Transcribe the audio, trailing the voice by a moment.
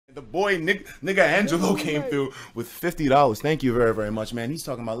The boy nigga Angelo came through with $50. Thank you very, very much, man. He's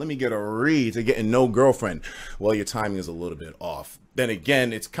talking about, let me get a read to getting no girlfriend. Well, your timing is a little bit off. Then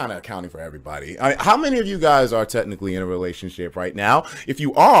again, it's kind of accounting for everybody. How many of you guys are technically in a relationship right now? If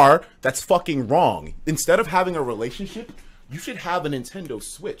you are, that's fucking wrong. Instead of having a relationship, you should have a Nintendo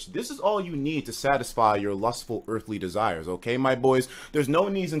Switch. This is all you need to satisfy your lustful earthly desires, okay, my boys? There's no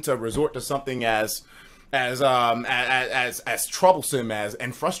reason to resort to something as troublesome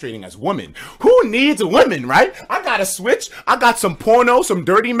and frustrating as women. Who needs a woman, right? I got a Switch. I got some porno, some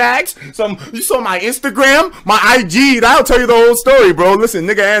dirty mags, you saw my Instagram, my IG. That'll tell you the whole story, bro. Listen,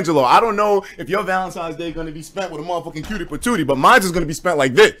 nigga Angelo, I don't know if your Valentine's Day gonna be spent with a motherfucking cutie patootie, but mine's is gonna be spent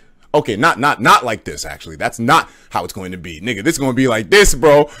like this. Okay, not like this, actually. That's not how it's going to be. Nigga, this is going to be like this,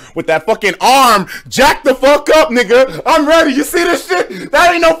 bro. With that fucking arm. Jack the fuck up, nigga. I'm ready. You see this shit?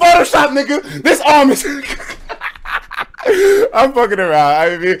 That ain't no Photoshop, nigga. This arm is... I'm fucking around.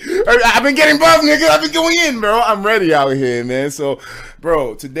 I mean, I've been getting buff, nigga. I've been going in, bro. I'm ready out here, man. So,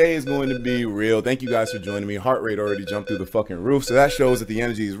 bro, today is going to be real. Thank you guys for joining me. Heart rate already jumped through the fucking roof, so that shows that the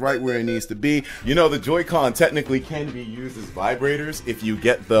energy is right where it needs to be. You know, the Joy-Con technically can be used as vibrators if you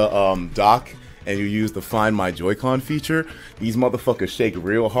get the dock and you use the Find My Joy-Con feature. These motherfuckers shake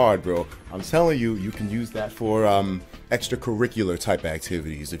real hard, bro. I'm telling you, you can use that for extracurricular type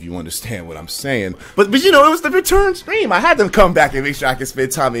activities, if you understand what I'm saying. But you know, it was the return stream. I had to come back and make sure I could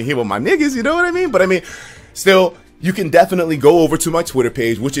spend time in here with my niggas, you know what I mean? But I mean, still, you can definitely go over to my Twitter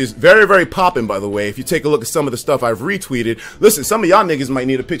page, which is very, very poppin', by the way. If you take a look at some of the stuff I've retweeted, listen, some of y'all niggas might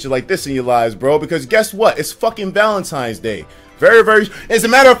need a picture like this in your lives, bro, because guess what? It's fucking Valentine's Day. Very, very, as a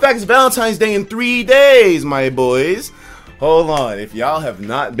matter of fact, it's Valentine's Day in 3 days, my boys. Hold on, if y'all have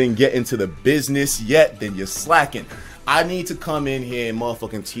not been getting to the business yet, then you're slacking. I need to come in here and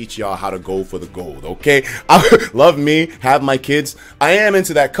motherfucking teach y'all how to go for the gold, okay? Love me, have my kids. I am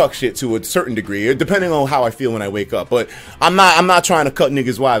into that cuck shit to a certain degree, depending on how I feel when I wake up. But I'm not trying to cut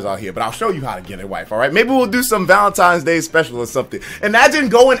niggas' wives out here, but I'll show you how to get a wife, all right? Maybe we'll do some Valentine's Day special or something. Imagine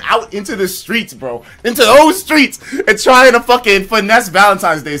going out into the streets, bro, into those streets and trying to fucking finesse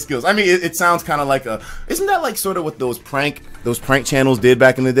Valentine's Day skills. I mean, it sounds kind of like a, isn't that like sort of what those prank channels did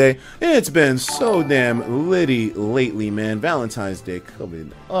back in the day? It's been so damn litty lately, man. Valentine's Day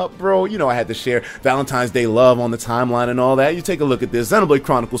coming up, bro. You know I had to share Valentine's Day love on the timeline and all that. You take a look at this. Xenoblade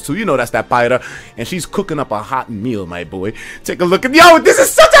Chronicles 2, you know that's that Pyra, and she's cooking up a hot meal, my boy. Take a look at, yo, this is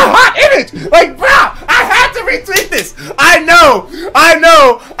such a hot image! Like, bro, I had to retweet this! I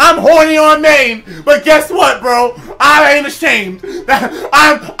know, I'm horny on Maine, but guess what, bro? I ain't ashamed.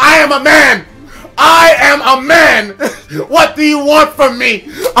 I am a man! I am a man! What do you want from me?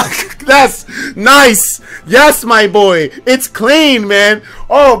 That's nice! Yes, my boy! It's clean, man!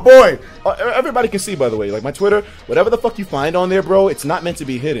 Oh, boy! Everybody can see, by the way, like my Twitter, whatever the fuck you find on there, bro, it's not meant to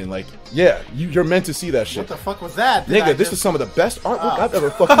be hidden. Like, yeah, you're meant to see that shit. What the fuck was that? Nigga, this is some of the best artwork I've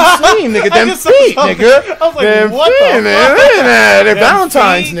ever fucking seen, nigga. Them feet, nigga. I was like, them what feet, the man. fuck? They're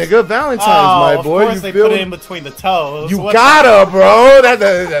Valentine's, nigga. Valentine's, my boy. Of course they put it in between the toes. You gotta, bro.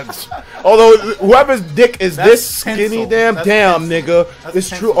 That's although whoever's dick is this skinny, damn, nigga. It's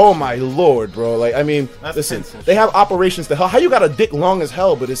true. Oh my lord, bro. Like, I mean, listen, they have operations to hell. How you got a dick long as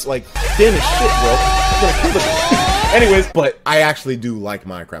hell, but it's like thin as shit, bro? It's gonna kill the bitch. Anyways, but I actually do like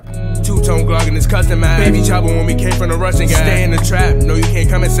Minecraft. Two-tone Glock and his custom man. Baby chopper when we came from the Russian guy. Stay in the trap, no you can't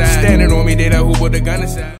come inside. Standing on me, they the who put the gun inside.